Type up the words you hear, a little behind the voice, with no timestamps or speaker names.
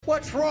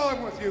What's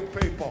wrong with you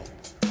people?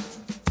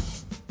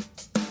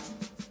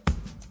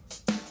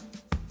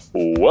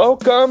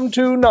 Welcome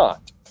to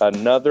Not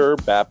Another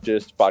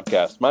Baptist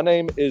Podcast. My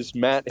name is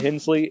Matt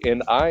Hensley,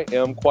 and I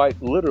am quite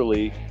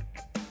literally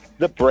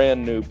the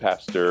brand new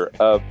pastor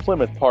of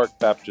Plymouth Park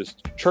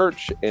Baptist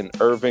Church in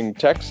Irving,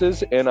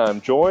 Texas. And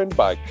I'm joined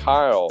by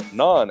Kyle,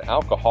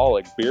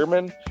 non-alcoholic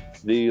beerman,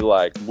 the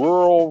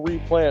rural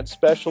replant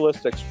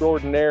specialist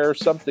extraordinaire,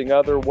 something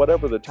other,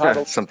 whatever the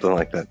title, something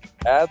like that,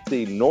 at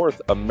the North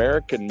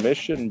American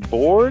Mission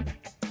Board.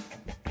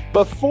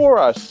 Before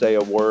I say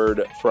a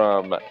word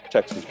from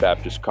Texas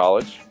Baptist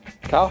College,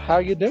 Kyle, how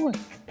you doing?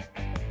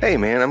 Hey,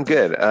 man, I'm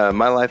good.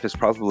 My life is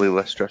probably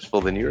less stressful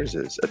than yours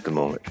is at the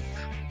moment.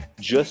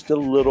 Just a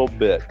little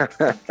bit.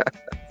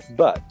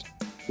 But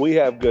we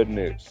have good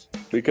news,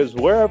 because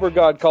wherever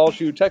God calls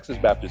you, Texas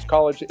Baptist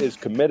College is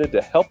committed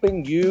to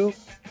helping you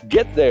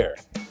get there.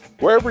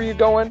 Wherever you're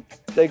going,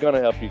 they're going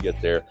to help you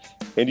get there.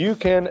 And you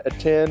can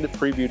attend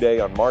Preview Day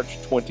on March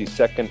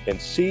 22nd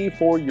and see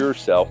for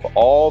yourself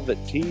all that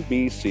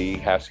TBC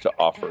has to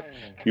offer.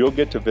 You'll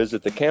get to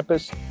visit the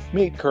campus,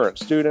 meet current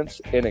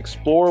students, and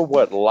explore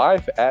what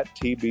life at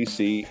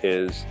TBC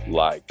is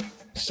like.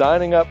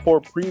 Signing up for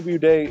Preview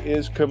Day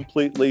is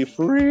completely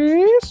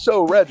free,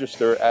 so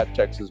register at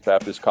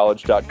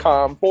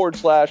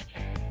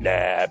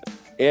texasbaptistcollege.com/NAB,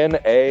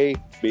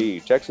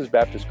 N-A-B,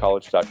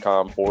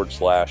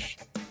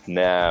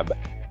 texasbaptistcollege.com/NAB.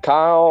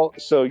 Kyle,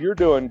 so you're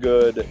doing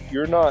good.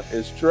 You're not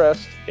as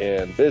stressed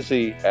and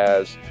busy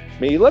as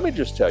me. Let me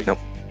just tell you, Nope.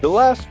 The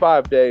last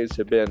 5 days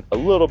have been a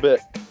little bit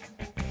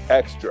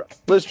extra.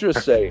 Let's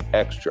just say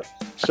extra.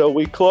 So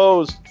we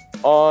closed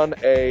on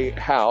a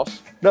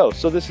house. No,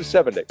 so this is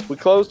 7 days. We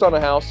closed on a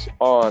house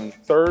on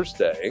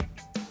Thursday,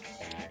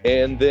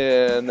 and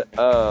then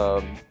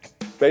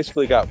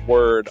basically got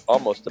word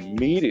almost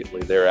immediately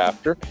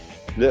thereafter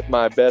that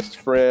my best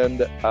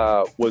friend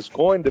was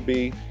going to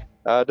be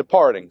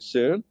departing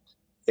soon.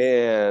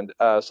 And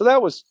so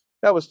that was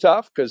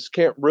tough, because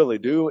can't really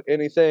do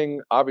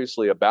anything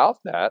obviously about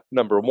that,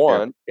 number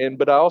one. Yeah.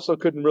 But I also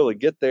couldn't really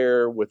get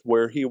there with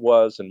where he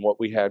was and what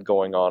we had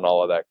going on,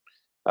 all of that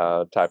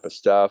type of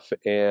stuff.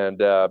 And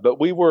but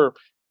we were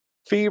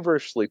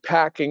feverishly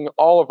packing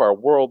all of our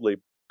worldly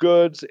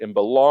goods and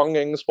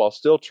belongings while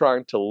still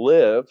trying to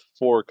live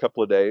for a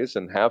couple of days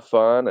and have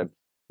fun and,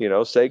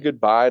 say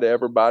goodbye to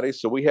everybody.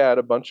 So we had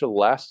a bunch of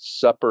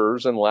last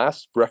suppers and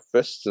last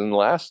breakfasts and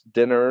last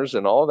dinners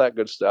and all that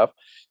good stuff,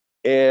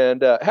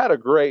 and had a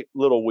great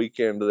little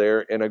weekend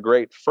there, and a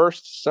great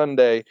first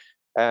Sunday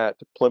at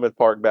Plymouth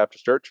Park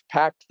Baptist Church.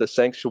 Packed the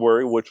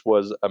sanctuary, which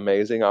was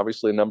amazing.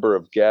 Obviously, a number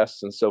of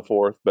guests and so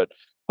forth, but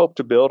hope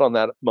to build on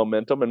that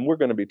momentum. And we're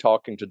going to be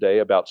talking today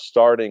about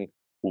starting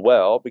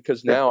well,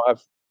 because now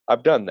I've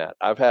done that.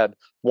 I've had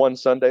one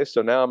Sunday,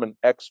 so now I'm an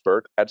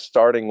expert at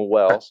starting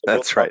well. So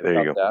That's right.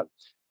 There you go.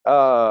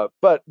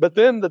 But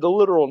then the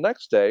literal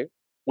next day,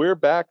 we're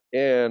back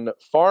in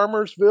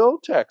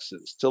Farmersville,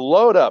 Texas, to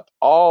load up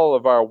all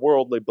of our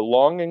worldly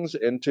belongings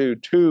into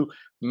 2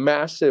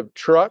 massive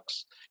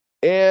trucks,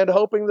 and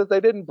hoping that they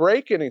didn't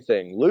break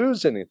anything,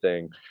 lose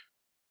anything,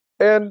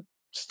 and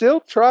still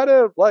try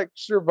to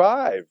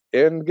survive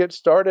and get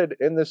started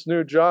in this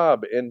new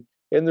job. And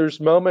there's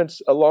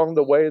moments along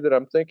the way that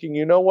I'm thinking,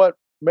 you know what,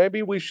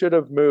 maybe we should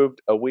have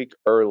moved a week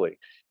early.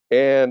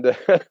 And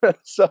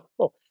so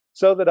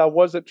that I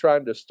wasn't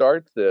trying to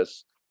start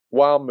this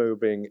while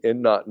moving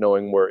and not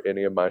knowing where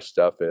any of my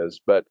stuff is.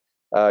 But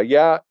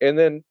and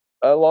then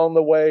along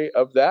the way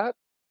of that,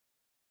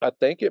 I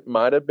think it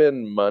might have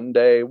been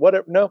Monday,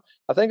 whatever. No,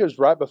 I think it was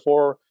right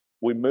before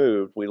we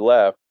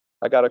left.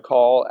 I got a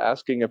call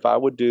asking if I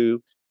would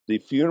do the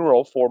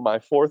funeral for my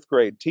 4th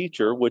grade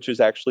teacher, which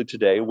is actually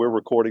today. We're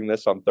recording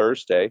this on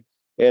Thursday.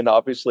 And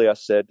obviously I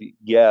said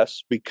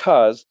yes,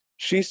 because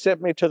she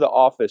sent me to the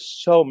office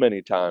so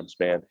many times,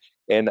 man.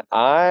 And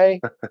I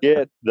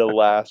get the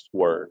last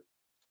word.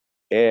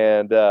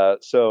 And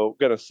so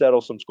going to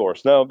settle some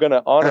scores. No, going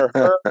to honor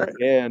her,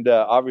 and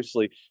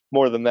obviously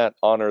more than that,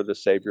 honor the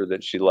Savior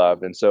that she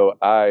loved. And so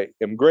I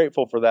am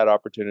grateful for that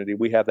opportunity.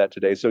 We have that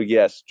today. So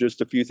yes, just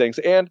a few things.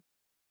 And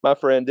my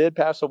friend did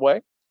pass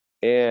away.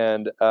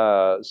 And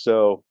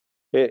so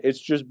it's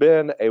just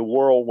been a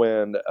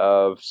whirlwind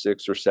of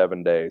 6 or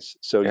 7 days.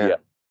 So yeah.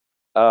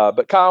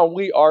 But Kyle,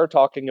 we are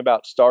talking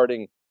about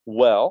starting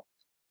well.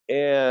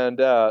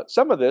 And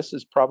some of this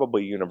is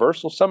probably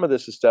universal. Some of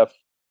this is stuff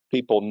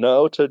people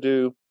know to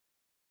do.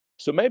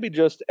 So maybe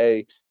just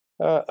a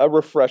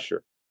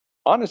refresher.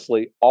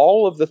 Honestly,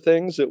 all of the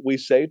things that we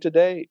say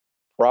today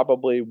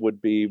probably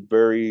would be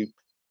very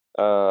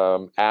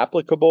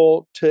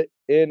applicable to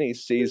any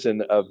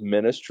season of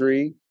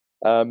ministry,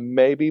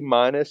 maybe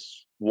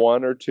minus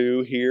 1 or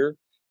 2 here.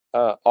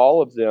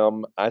 All of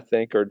them, I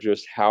think, are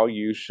just how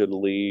you should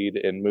lead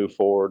and move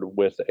forward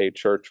with a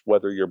church,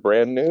 whether you're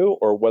brand new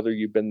or whether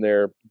you've been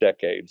there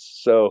decades.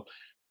 So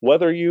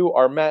whether you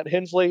are Matt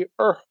Hensley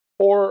or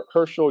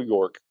Herschel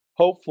York,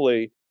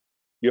 hopefully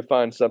you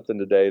find something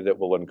today that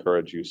will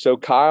encourage you. So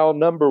Kyle,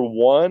 number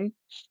 1,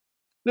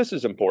 this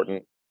is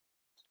important.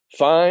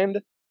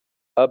 Find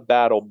a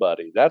battle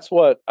buddy. That's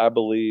what I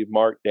believe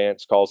Mark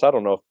Dance calls. I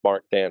don't know if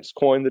Mark Dance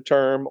coined the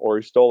term or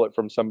he stole it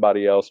from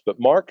somebody else, but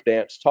Mark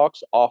Dance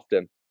talks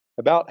often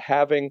about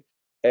having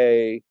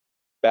a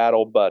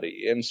battle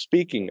buddy. And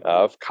speaking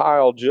of,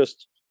 Kyle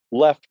just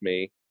left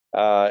me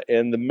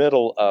in the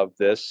middle of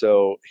this,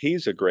 so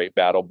he's a great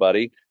battle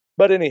buddy.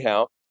 But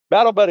anyhow,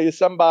 battle buddy is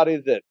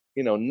somebody that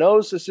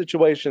knows the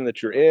situation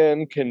that you're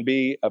in, can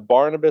be a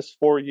Barnabas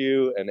for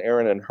you, an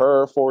Aaron and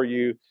Hur for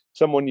you,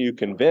 someone you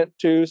can vent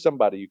to,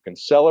 somebody you can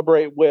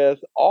celebrate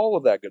with, all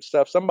of that good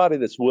stuff. Somebody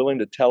that's willing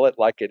to tell it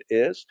like it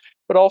is,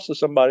 but also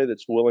somebody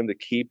that's willing to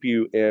keep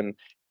you in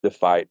the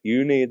fight.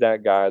 You need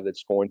that guy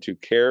that's going to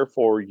care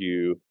for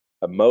you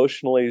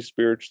emotionally,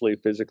 spiritually,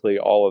 physically,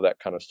 all of that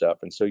kind of stuff.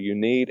 And so you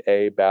need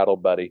a battle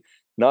buddy,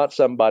 not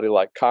somebody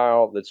like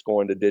Kyle that's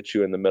going to ditch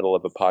you in the middle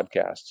of a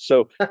podcast.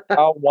 So,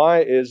 Kyle,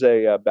 why is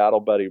a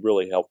battle buddy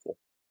really helpful?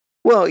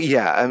 Well,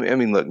 yeah. I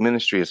mean, look,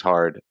 ministry is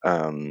hard.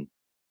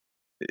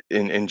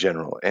 In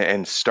general,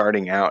 and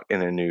starting out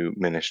in a new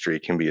ministry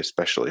can be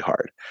especially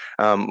hard.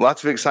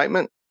 Lots of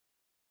excitement,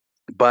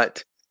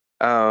 but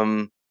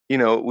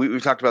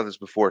we've talked about this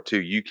before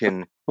too. You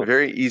can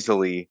very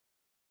easily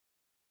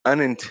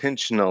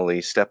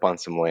unintentionally step on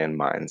some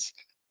landmines,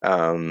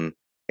 and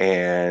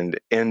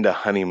end a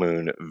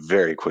honeymoon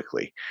very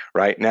quickly.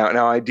 Right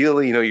now,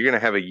 ideally, you're going to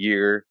have a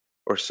year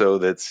or so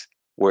that's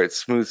where it's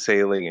smooth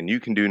sailing and you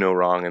can do no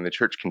wrong and the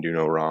church can do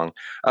no wrong.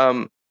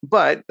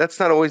 But that's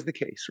not always the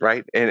case,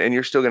 right? And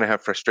you're still going to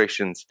have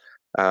frustrations.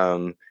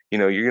 You're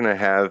going to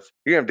have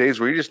days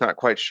where you're just not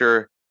quite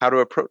sure how to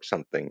approach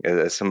something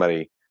as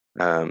somebody.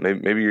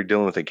 Maybe you're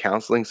dealing with a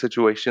counseling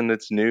situation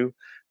that's new,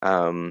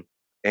 and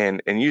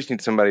you just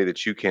need somebody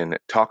that you can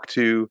talk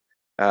to,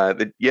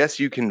 that yes,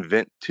 you can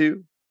vent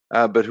to,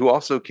 but who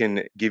also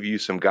can give you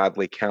some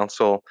godly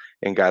counsel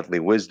and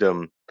godly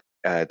wisdom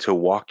to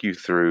walk you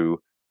through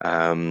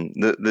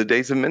the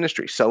days of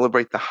ministry,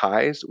 celebrate the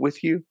highs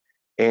with you,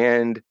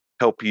 and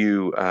help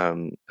you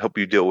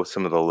deal with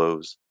some of the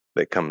lows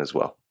that come as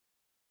well.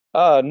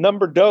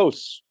 Number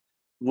dose,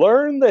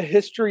 learn the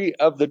history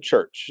of the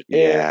church. And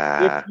if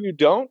Yeah. you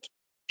don't,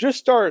 just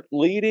start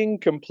leading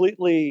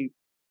completely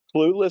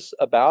clueless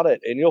about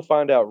it. And you'll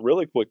find out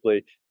really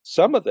quickly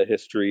some of the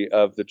history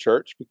of the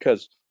church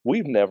because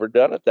we've never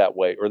done it that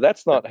way, or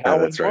that's not how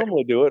we That's right.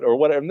 normally do it, or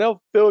whatever. And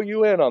they'll fill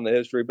you in on the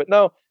history. But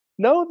no,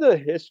 know the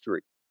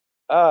history.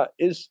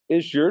 Is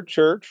your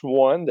church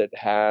one that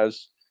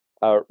has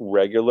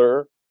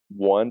regular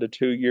 1 to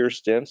 2 year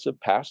stints of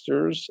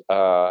pastors?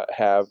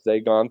 Have they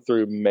gone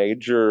through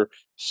major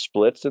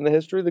splits in the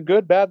history? The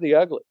good, bad, the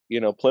ugly.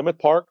 Plymouth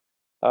Park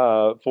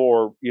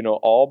for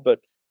all but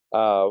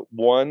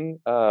one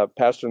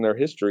pastor in their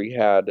history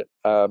had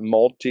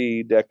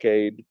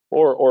multi-decade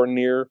or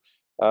near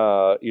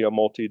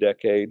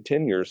multi-decade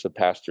tenures of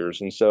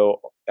pastors, and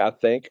so I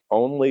think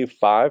only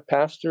 5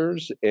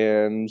 pastors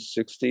in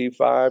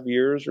 65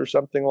 years or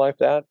something like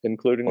that,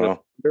 including the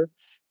Well, founder.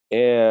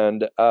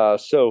 And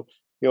so,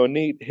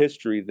 neat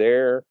history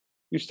there.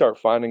 You start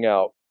finding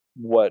out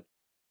what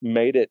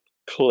made it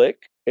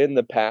click in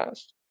the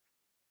past.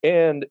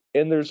 And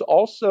there's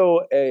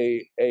also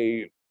I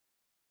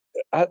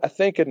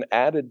think an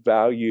added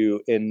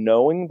value in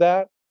knowing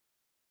that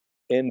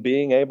and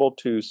being able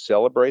to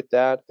celebrate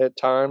that at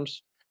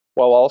times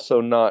while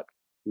also not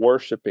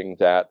worshiping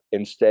that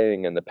and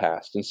staying in the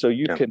past. And so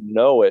you yeah, can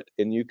know it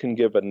and you can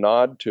give a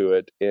nod to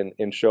it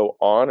and show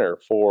honor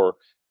for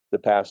the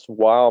past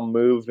while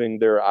moving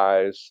their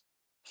eyes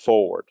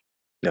forward.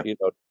 yeah. You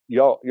know,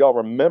 y'all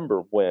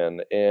remember when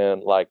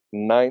in like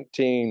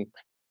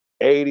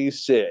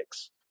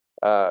 1986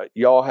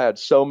 y'all had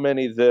so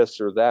many this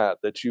or that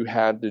that you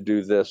had to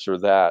do this or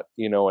that,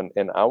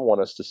 and I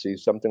want us to see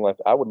something like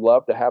that. I would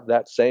love to have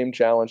that same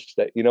challenge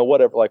today,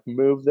 whatever, like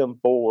move them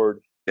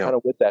forward Yeah. kind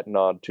of with that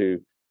nod to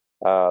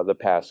the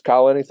past.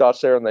 Kyle, any thoughts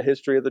there on the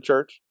history of the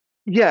church?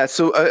 Yeah,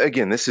 so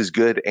again, this is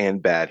good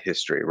and bad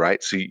history,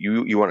 right? So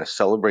you want to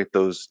celebrate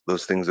those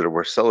things that are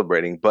worth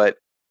celebrating, but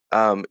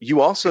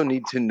you also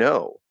need to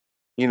know,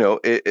 I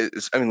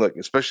mean, look,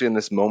 especially in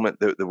this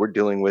moment that we're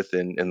dealing with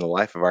in the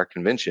life of our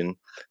convention,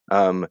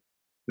 um,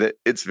 that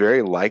it's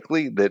very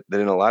likely that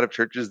in a lot of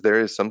churches there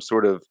is some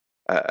sort of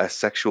a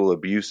sexual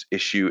abuse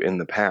issue in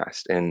the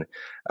past, and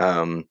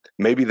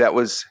maybe that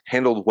was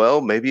handled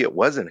well, maybe it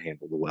wasn't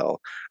handled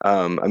well.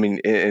 I mean,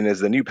 and as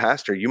the new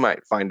pastor, you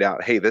might find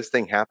out, hey, this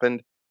thing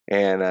happened,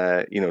 and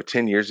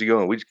 10 years ago,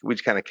 and we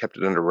just kind of kept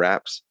it under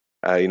wraps.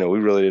 We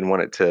really didn't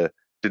want it to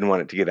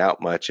get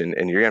out much, and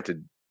you're gonna have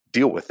to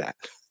deal with that.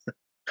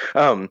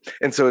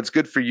 And so it's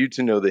good for you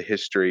to know the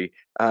history,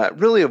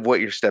 really, of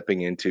what you're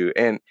stepping into,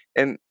 and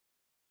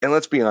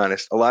let's be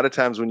honest, a lot of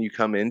times when you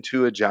come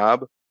into a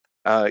job,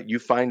 you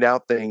find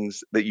out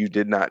things that you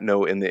did not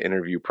know in the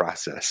interview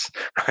process,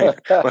 right?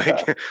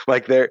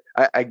 Like there,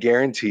 I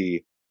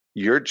guarantee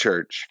your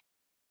church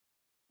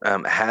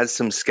has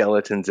some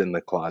skeletons in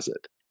the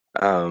closet.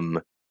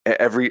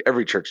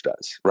 Every church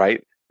does,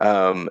 right?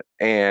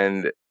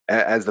 And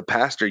as the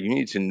pastor, you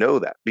need to know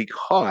that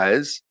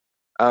because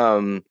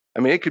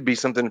I mean, it could be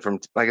something from,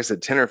 like I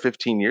said, 10 or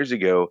 15 years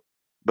ago,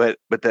 but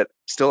that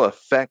still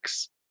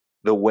affects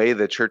the way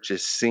the church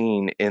is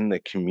seen in the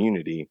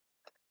community.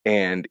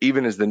 And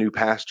even as the new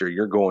pastor,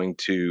 you're going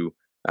to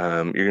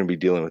be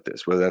dealing with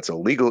this, whether that's a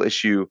legal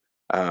issue.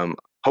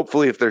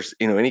 Hopefully, if there's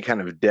any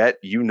kind of debt,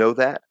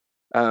 that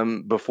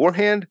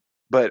beforehand.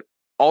 But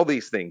all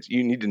these things,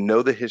 you need to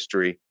know the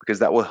history, because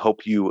that will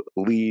help you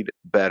lead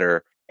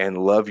better and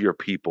love your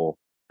people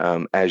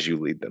as you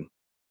lead them.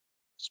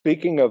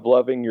 Speaking of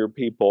loving your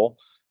people,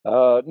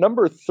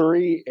 number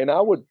three, and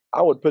I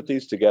would put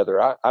these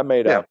together. I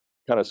made Yeah. a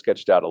kind of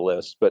sketched out a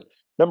list, but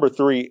number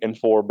three and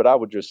four, but I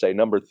would just say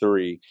number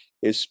three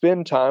is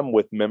spend time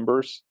with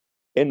members.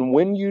 And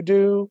when you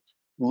do,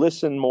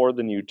 listen more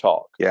than you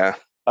talk. Yeah.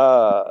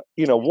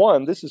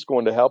 One, this is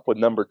going to help with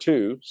number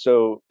two.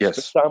 So spend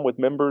Yes. time with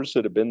members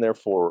that have been there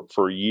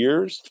for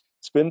years.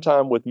 Spend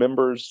time with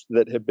members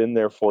that have been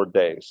there for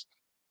days.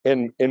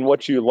 And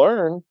what you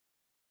learn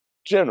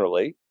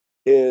generally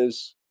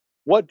is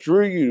what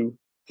drew you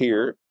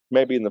here,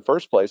 maybe in the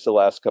first place, the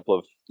last couple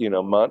of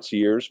months,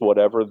 years,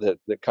 whatever,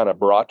 that kind of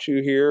brought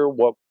you here.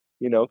 What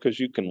because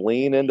you can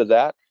lean into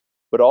that,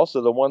 but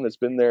also the one that's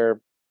been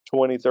there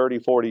 20, 30,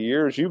 40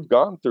 years, you've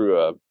gone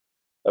through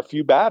a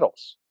few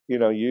battles. You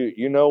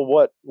know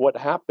what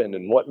happened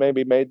and what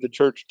maybe made the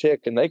church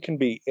tick, and they can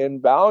be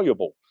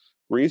invaluable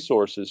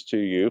resources to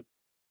you.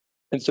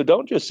 And so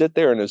don't just sit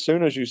there and as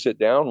soon as you sit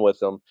down with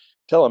them,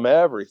 tell them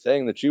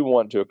everything that you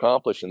want to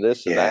accomplish and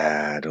this and that,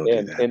 Yeah. Don't do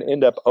and that.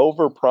 end up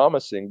over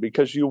promising,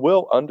 because you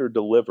will under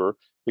deliver,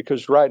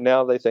 because right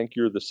now they think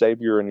you're the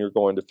savior and you're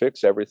going to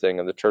fix everything,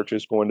 and the church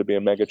is going to be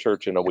a mega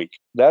church in a week.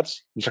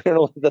 That's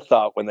generally the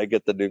thought when they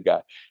get the new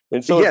guy.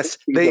 And so it's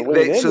Yes. easy to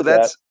lean So into that.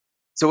 that's,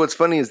 so what's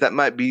funny is that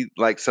might be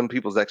like some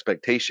people's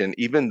expectation,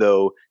 even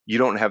though you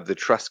don't have the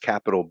trust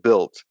capital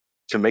built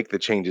to make the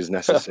changes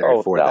necessary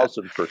Oh, for that.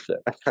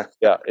 1,000%.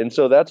 Yeah. And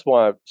so that's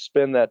why I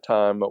spend that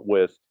time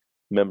with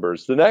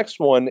members. The next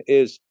one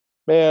is,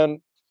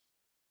 man,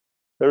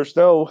 there's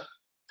no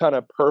kind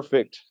of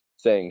perfect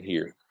thing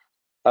here.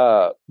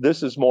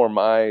 This is more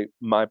my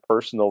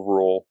personal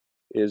rule,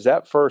 is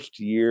that first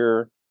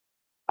year,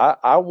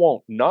 I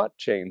won't not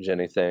change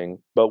anything,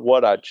 but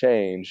what I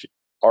change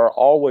are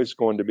always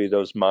going to be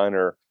those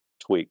minor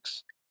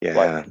tweaks. Like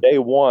Yeah. day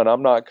one,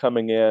 I'm not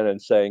coming in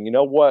and saying, you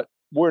know what,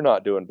 we're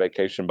not doing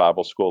vacation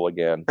Bible school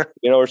again,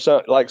 or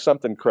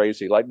something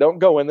crazy. Like, don't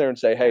go in there and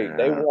say, hey,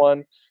 day Yeah.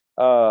 one,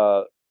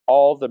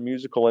 all the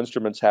musical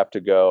instruments have to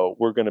go.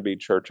 We're going to be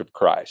Church of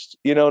Christ.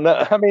 No,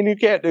 I mean, you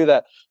can't do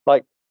that.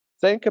 Like,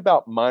 think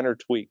about minor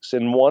tweaks.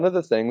 And one of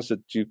the things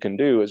that you can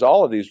do is,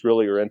 all of these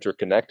really are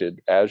interconnected.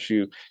 As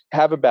you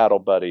have a battle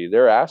buddy,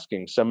 they're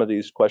asking some of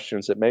these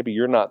questions that maybe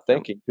you're not Yep.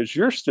 thinking, because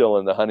you're still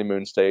in the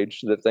honeymoon stage,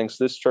 that thinks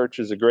this church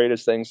is the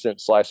greatest thing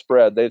since sliced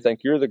bread. They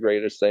think you're the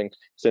greatest thing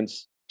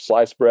since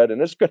sliced bread.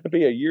 And it's going to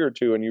be a year or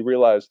two, and you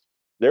realize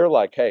they're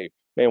like, hey,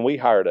 man, we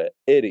hired an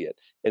idiot.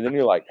 And then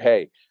you're like,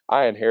 hey,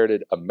 I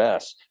inherited a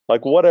mess,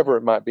 like whatever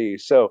it might be.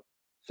 So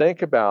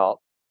think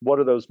about, what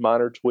are those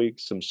minor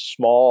tweaks, some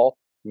small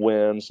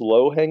wins,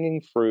 low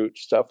hanging fruit,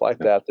 stuff like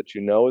Yep.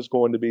 that is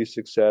going to be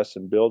success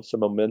and build some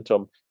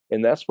momentum.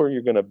 And that's where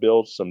you're going to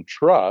build some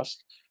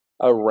trust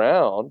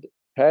around,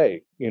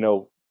 hey,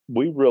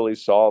 we really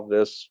saw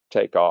this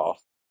take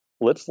off.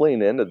 Let's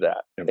lean into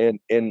that Yep.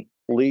 and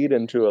lead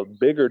into a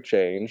bigger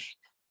change,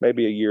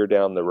 maybe a year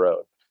down the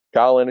road.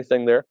 Kyle,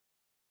 anything there?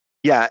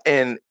 Yeah.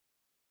 And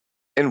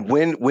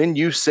when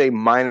you say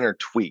minor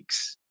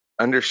tweaks,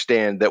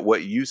 understand that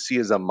what you see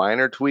as a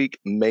minor tweak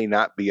may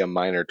not be a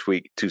minor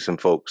tweak to some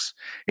folks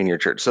in your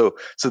church. So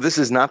this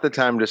is not the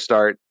time to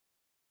start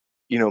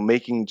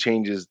making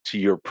changes to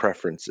your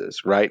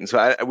preferences, right? And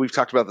so we've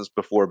talked about this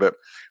before, but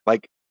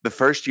like, the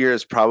first year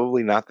is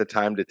probably not the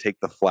time to take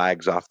the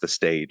flags off the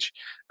stage.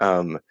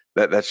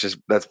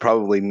 That's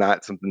probably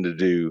not something to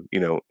do,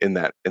 in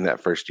that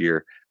first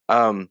year.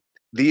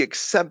 The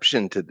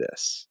exception to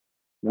this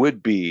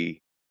would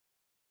be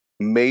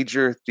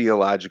major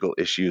theological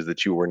issues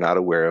that you were not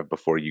aware of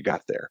before you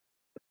got there.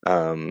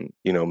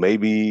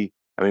 Maybe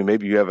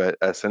you have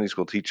a Sunday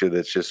school teacher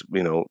that's just,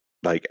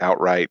 like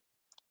outright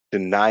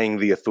denying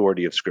the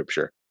authority of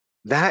Scripture.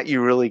 That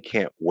you really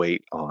can't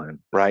wait on,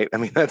 right? I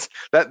mean, that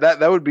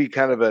would be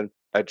kind of a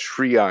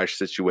triage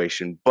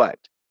situation. But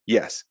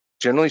yes,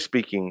 generally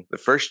speaking, the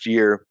first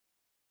year,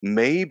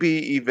 maybe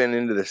even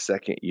into the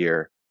second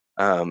year,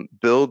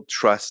 build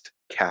trust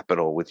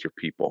capital with your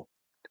people.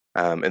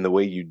 And the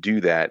way you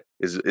do that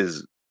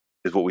is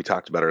what we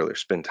talked about earlier.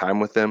 Spend time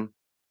with them,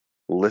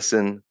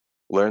 listen,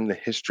 learn the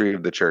history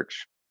of the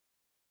church,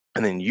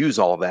 and then use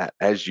all that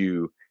as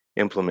you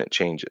implement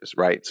changes.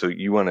 Right. So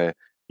you want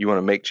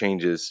to make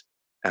changes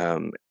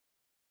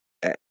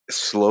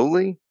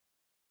slowly,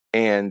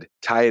 and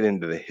tie it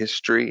into the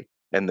history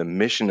and the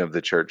mission of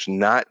the church,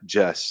 not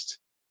just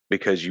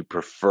because you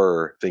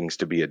prefer things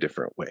to be a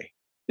different way.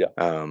 Yeah.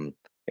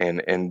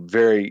 And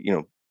very,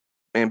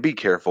 and be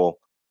careful.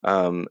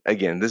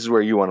 Again, this is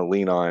where you want to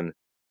lean on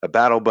a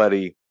battle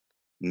buddy,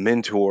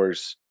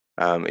 mentors,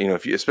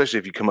 especially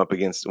if you come up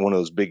against one of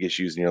those big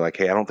issues and you're like,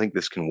 hey, I don't think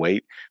this can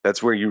wait.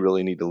 That's where you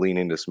really need to lean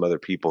into some other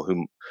people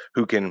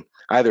who can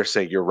either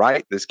say, you're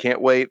right, this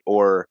can't wait,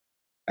 or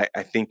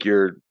I think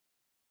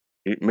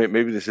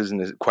maybe this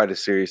isn't quite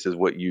as serious as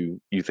what you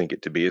think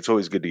it to be. It's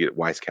always good to get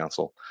wise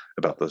counsel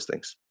about those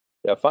things.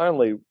 Yeah,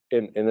 finally,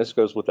 and this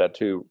goes with that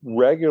too,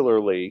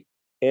 regularly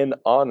and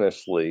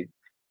honestly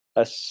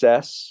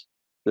assess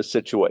the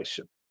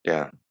situation.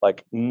 Yeah.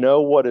 Like,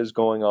 know what is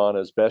going on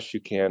as best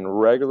you can.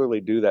 Regularly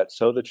do that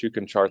so that you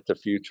can chart the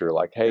future.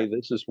 Like, hey,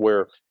 this is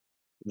where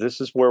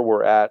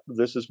we're at.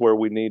 This is where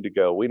we need to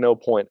go. We know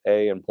point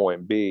A and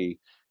point B,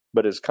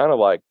 but it's kind of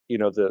like,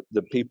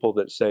 the people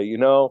that say, in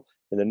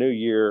the new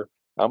year,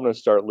 I'm going to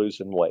start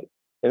losing weight.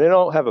 And they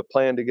don't have a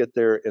plan to get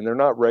there, and they're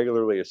not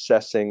regularly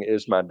assessing,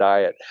 is my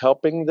diet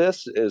helping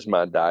this? Is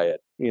my diet,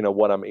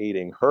 what I'm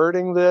eating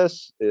hurting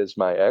this? Is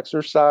my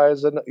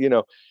exercise? And,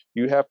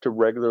 you have to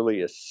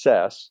regularly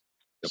assess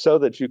so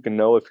that you can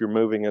know if you're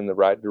moving in the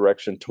right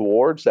direction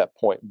towards that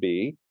point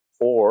B,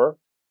 or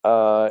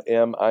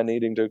am I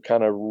needing to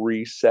kind of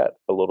reset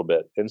a little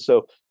bit? And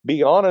so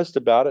be honest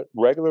about it,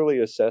 regularly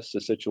assess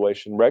the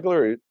situation,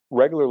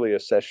 regularly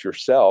assess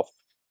yourself.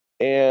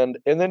 And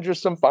then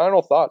just some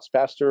final thoughts,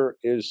 Pastor,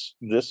 is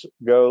this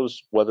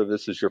goes, whether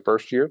this is your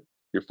first year,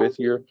 your fifth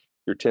year,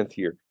 your 10th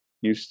year,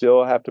 you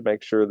still have to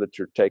make sure that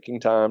you're taking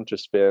time to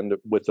spend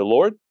with the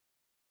Lord.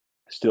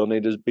 Still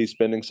need to be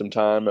spending some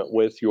time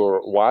with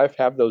your wife,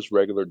 have those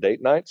regular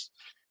date nights.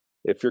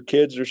 If your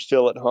kids are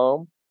still at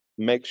home,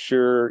 make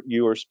sure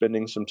you are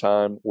spending some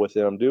time with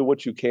them. Do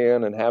what you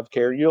can and have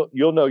care.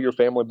 You'll know your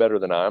family better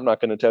than I. I'm not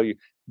going to tell you,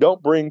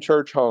 don't bring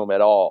church home at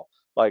all.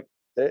 Like,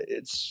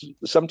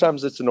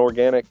 sometimes it's an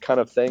organic kind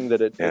of thing that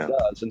it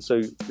does. And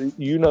so,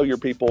 your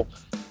people,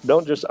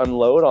 don't just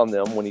unload on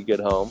them when you get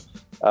home.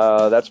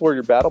 That's where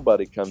your battle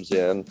buddy comes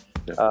in.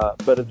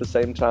 But at the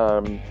same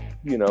time,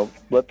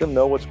 let them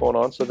know what's going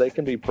on so they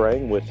can be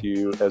praying with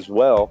you as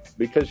well,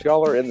 because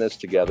y'all are in this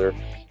together.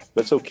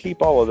 But so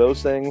keep all of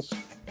those things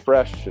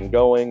fresh and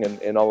going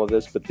and all of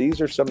this. But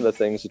these are some of the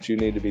things that you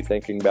need to be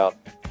thinking about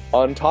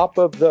on top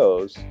of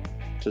those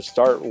to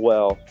start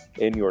well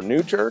in your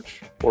new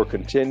church, or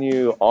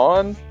continue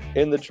on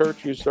in the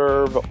church you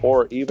serve,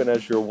 or even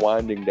as you're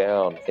winding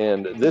down.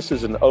 And this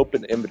is an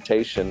open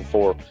invitation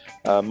for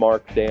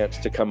Mark Dance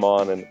to come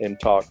on and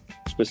talk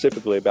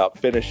specifically about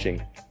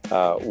finishing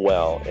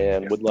well,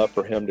 and would love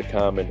for him to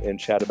come and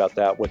chat about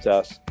that with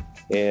us.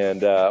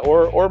 And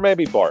or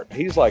maybe Bart,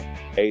 he's like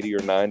 80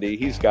 or 90.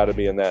 He's got to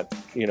be in that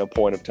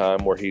point of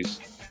time where he's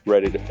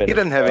ready to finish. He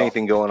doesn't have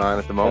anything going on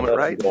at the moment,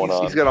 right?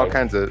 He's got all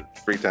kinds of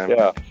free time.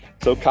 Yeah.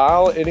 So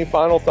Kyle, any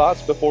final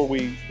thoughts before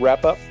we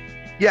wrap up?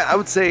 Yeah, I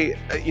would say,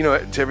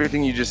 to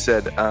everything you just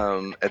said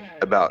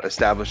about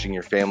establishing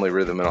your family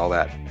rhythm and all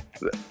that,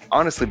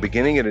 honestly,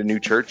 beginning at a new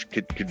church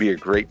could be a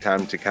great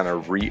time to kind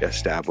of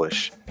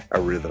reestablish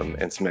a rhythm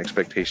and some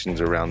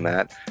expectations around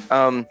that.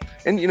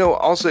 And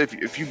also,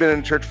 if you've been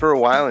in church for a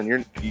while and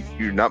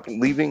you're not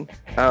leaving,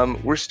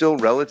 we're still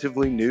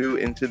relatively new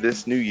into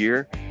this new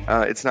year.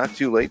 It's not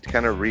too late to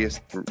kind of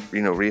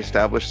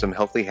reestablish some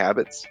healthy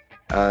habits,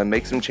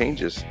 make some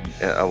changes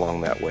along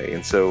that way.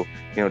 And so,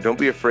 don't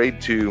be afraid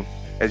to,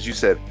 as you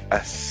said,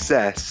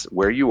 assess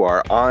where you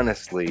are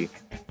honestly,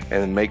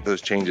 and then make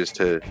those changes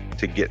to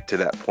get to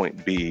that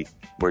point B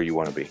where you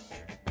want to be.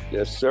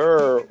 Yes,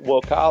 sir.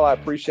 Well, Kyle, I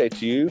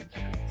appreciate you.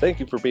 Thank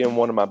you for being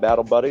one of my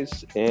battle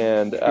buddies.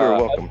 And you're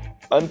welcome.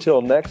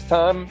 Until next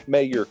time,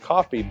 may your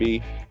coffee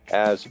be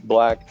as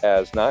black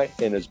as night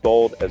and as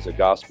bold as the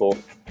gospel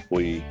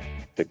we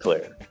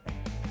declare.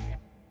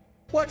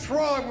 What's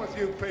wrong with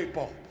you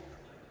people?